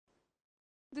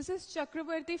This is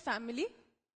Chakrabarti family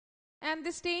and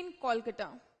they stay in Kolkata.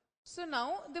 So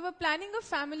now they were planning a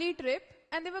family trip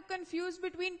and they were confused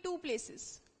between two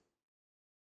places,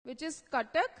 which is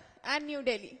Cuttack and New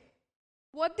Delhi.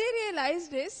 What they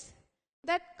realized is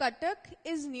that Cuttack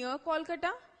is near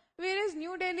Kolkata, whereas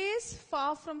New Delhi is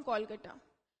far from Kolkata.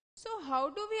 So how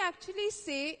do we actually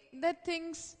say that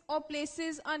things or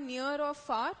places are near or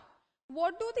far?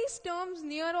 What do these terms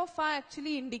near or far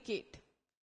actually indicate?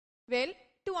 Well,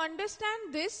 to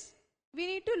understand this, we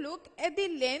need to look at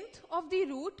the length of the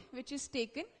route which is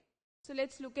taken. So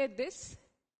let's look at this.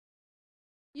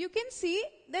 You can see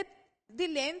that the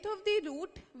length of the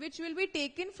route which will be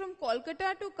taken from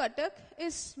Kolkata to Cuttack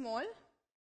is small,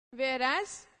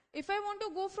 whereas if I want to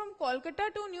go from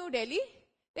Kolkata to New Delhi,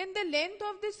 then the length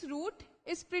of this route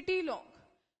is pretty long.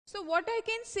 So what I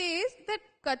can say is that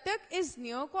Cuttack is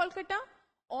near Kolkata,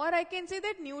 or I can say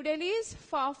that New Delhi is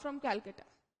far from Calcutta.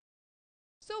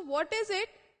 So what is it?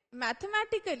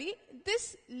 Mathematically,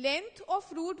 this length of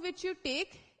route which you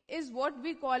take is what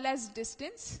we call as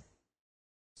distance.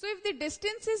 So if the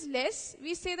distance is less,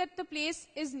 we say that the place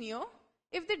is near.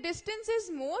 If the distance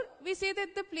is more, we say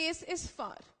that the place is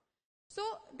far. So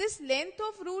this length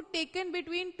of route taken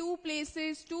between two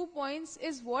places, 2 points,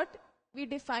 is what we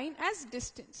define as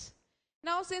distance.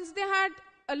 Now since they had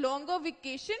a longer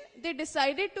vacation, they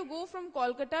decided to go from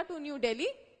Kolkata to New Delhi,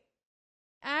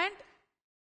 and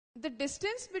the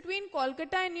distance between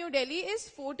Kolkata and New Delhi is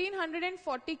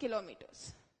 1440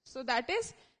 kilometers. So that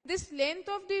is this length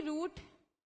of the route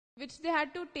which they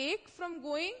had to take from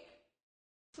going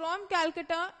from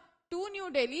Calcutta to New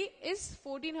Delhi is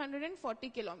 1440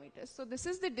 kilometers. So this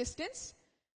is the distance.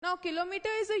 Now kilometer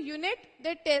is a unit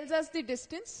that tells us the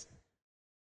distance.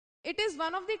 It is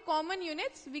one of the common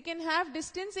units. We can have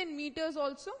distance in meters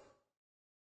also.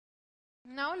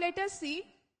 Now let us see.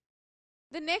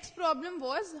 The next problem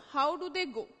was, how do they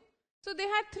go? So they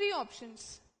had three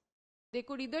options. They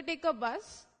could either take a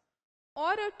bus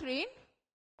or a train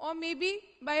or maybe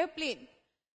by a plane.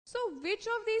 So which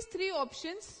of these three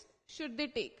options should they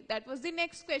take? That was the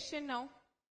next question now.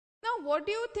 Now what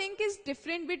do you think is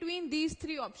different between these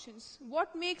three options?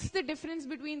 What makes the difference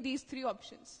between these three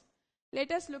options?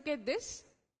 Let us look at this.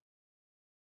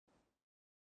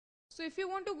 So if you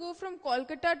want to go from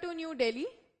Kolkata to New Delhi,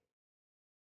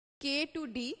 K to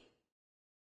D,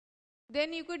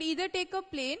 then you could either take a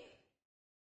plane.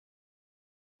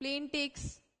 Plane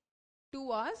takes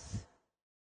 2 hours.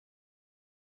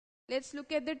 Let's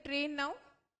look at the train now.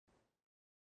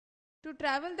 To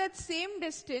travel that same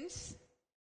distance,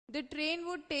 the train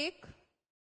would take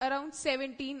around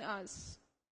 17 hours.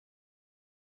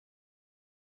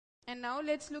 And now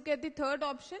let's look at the third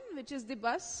option, which is the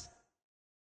bus.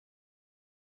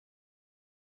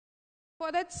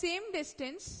 For that same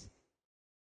distance,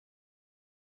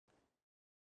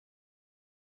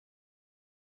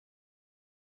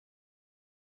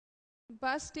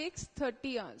 bus takes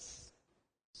 30 hours.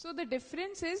 So the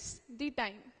difference is the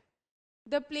time.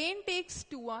 The plane takes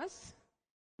 2 hours,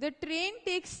 the train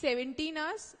takes 17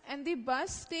 hours, and the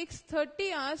bus takes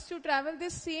 30 hours to travel the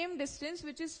same distance,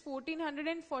 which is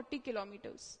 1440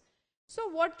 kilometers. So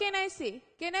what can I say?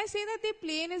 Can I say that the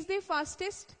plane is the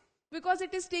fastest because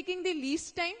it is taking the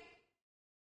least time?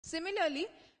 Similarly,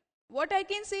 what I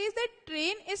can say is that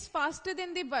train is faster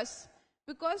than the bus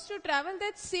because to travel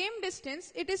that same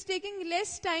distance, it is taking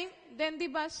less time than the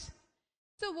bus.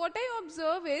 So what I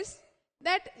observe is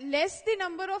that less the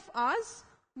number of hours,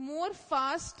 more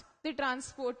fast the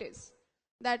transport is.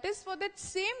 That is, for that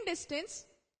same distance,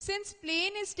 since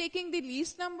plane is taking the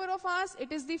least number of hours,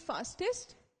 it is the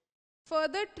fastest.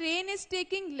 Further, train is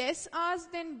taking less hours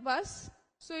than bus,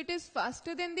 so it is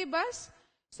faster than the bus.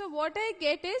 So what I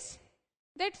get is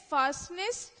that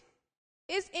fastness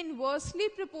is inversely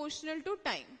proportional to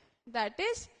time. That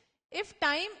is, if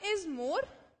time is more,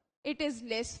 it is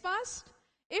less fast.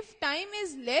 If time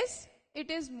is less, it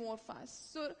is more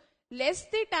fast. So less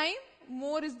the time,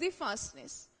 more is the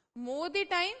fastness. More the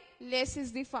time, less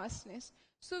is the fastness.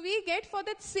 So we get for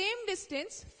that same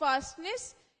distance,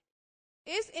 fastness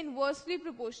is inversely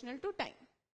proportional to time.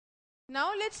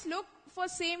 Now let's look for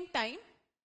same time.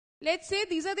 Let's say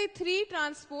these are the three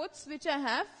transports which I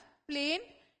have: plane,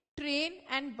 train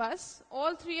and bus.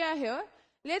 All three are here.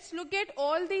 Let's look at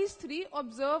all these three,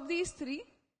 observe these three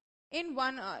in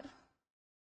 1 hour.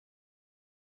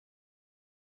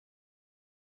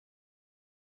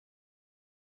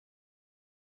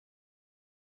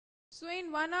 So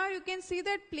in 1 hour, you can see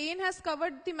that plane has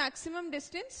covered the maximum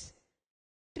distance.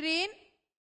 Train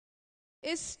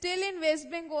is still in West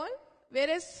Bengal,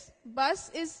 whereas bus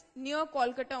is near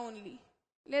Kolkata only.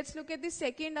 Let's look at the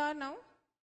second hour now.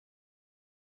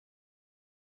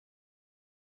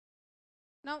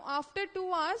 Now after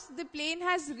 2 hours, the plane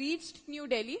has reached New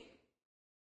Delhi.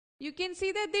 You can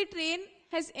see that the train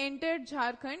has entered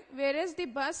Jharkhand, whereas the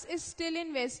bus is still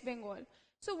in West Bengal.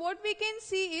 So what we can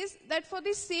see is that for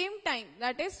the same time,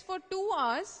 that is for 2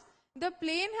 hours, the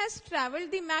plane has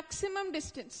traveled the maximum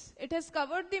distance. It has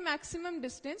covered the maximum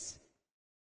distance,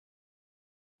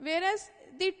 whereas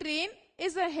the train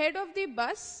is ahead of the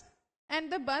bus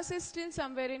and the bus is still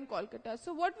somewhere in Kolkata.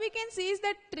 So what we can see is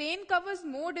that train covers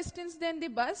more distance than the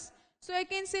bus. So I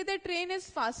can say that train is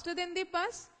faster than the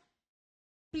bus.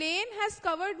 Plane has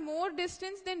covered more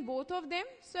distance than both of them.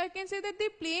 So I can say that the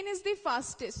plane is the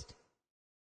fastest.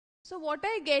 So what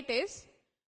I get is,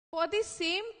 for the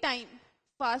same time,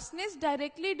 fastness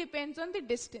directly depends on the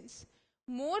distance.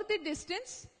 More the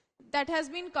distance that has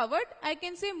been covered, I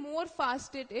can say more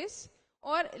fast it is.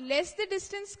 Or less the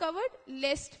distance covered,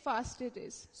 less fast it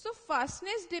is. So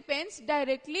fastness depends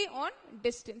directly on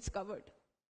distance covered.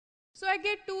 So I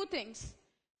get two things.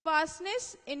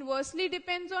 Fastness inversely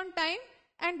depends on time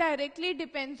and directly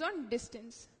depends on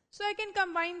distance. So I can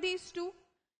combine these two.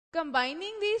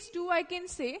 Combining these two, I can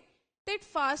say that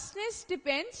fastness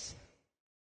depends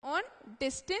on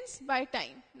distance by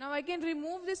time. Now I can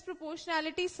remove this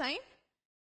proportionality sign,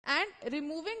 and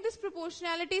removing this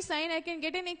proportionality sign, I can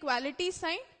get an equality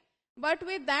sign. But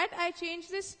with that, I change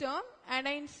this term and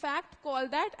I in fact call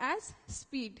that as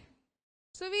speed.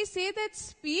 So we say that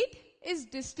speed is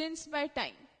distance by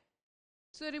time.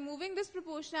 So removing this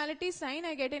proportionality sign,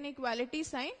 I get an equality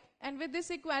sign, and with this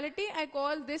equality, I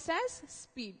call this as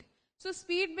speed. So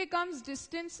speed becomes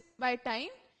distance by time.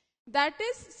 That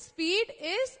is, speed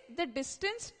is the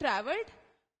distance traveled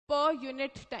per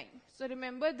unit time. So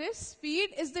remember this, speed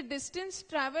is the distance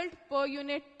traveled per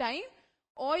unit time,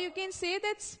 or you can say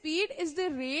that speed is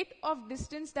the rate of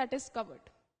distance that is covered.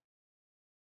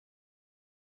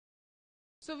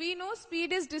 So we know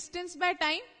speed is distance by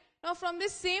time. Now from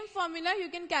this same formula, you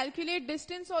can calculate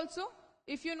distance also.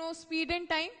 If you know speed and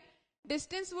time,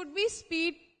 distance would be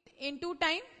speed into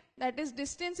time. That is,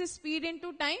 distance is speed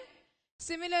into time.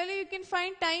 Similarly, you can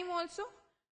find time also.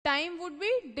 Time would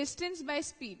be distance by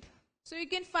speed. So you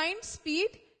can find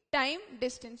speed, time,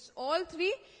 distance. All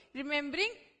three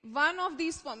remembering one of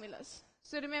these formulas.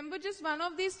 So remember just one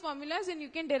of these formulas and you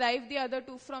can derive the other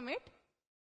two from it.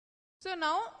 So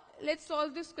now let's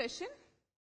solve this question.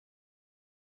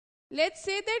 Let's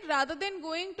say that rather than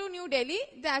going to New Delhi,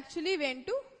 they actually went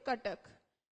to Cuttack.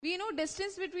 We know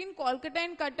distance between Kolkata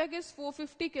and Cuttack is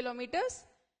 450 kilometers.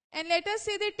 And let us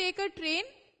say they take a train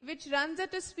which runs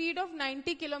at a speed of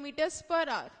 90 kilometers per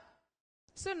hour.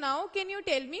 So now can you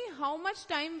tell me how much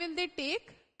time will they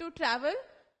take to travel?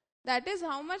 That is,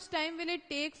 how much time will it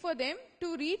take for them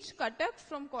to reach Cuttack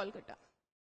from Kolkata?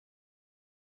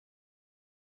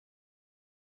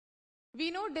 We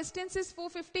know distance is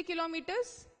 450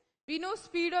 kilometers. We know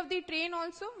speed of the train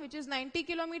also, which is 90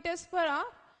 kilometers per hour.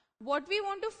 What we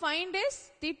want to find is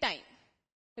the time.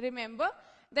 Remember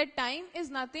that time is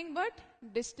nothing but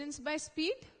distance by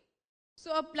speed.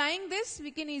 So applying this,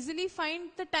 we can easily find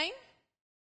the time.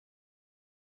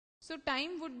 So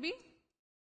time would be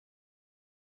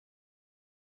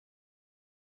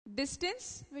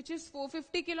distance, which is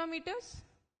 450 kilometers,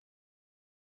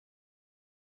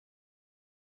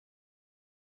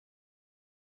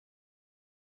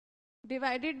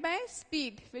 divided by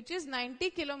speed, which is 90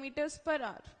 kilometers per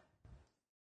hour.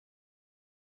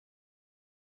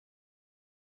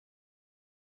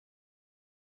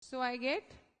 So I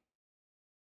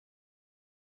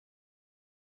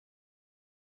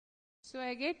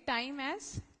get time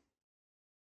as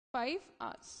 5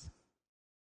 hours.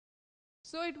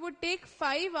 So it would take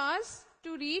 5 hours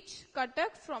to reach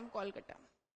Cuttack from Kolkata.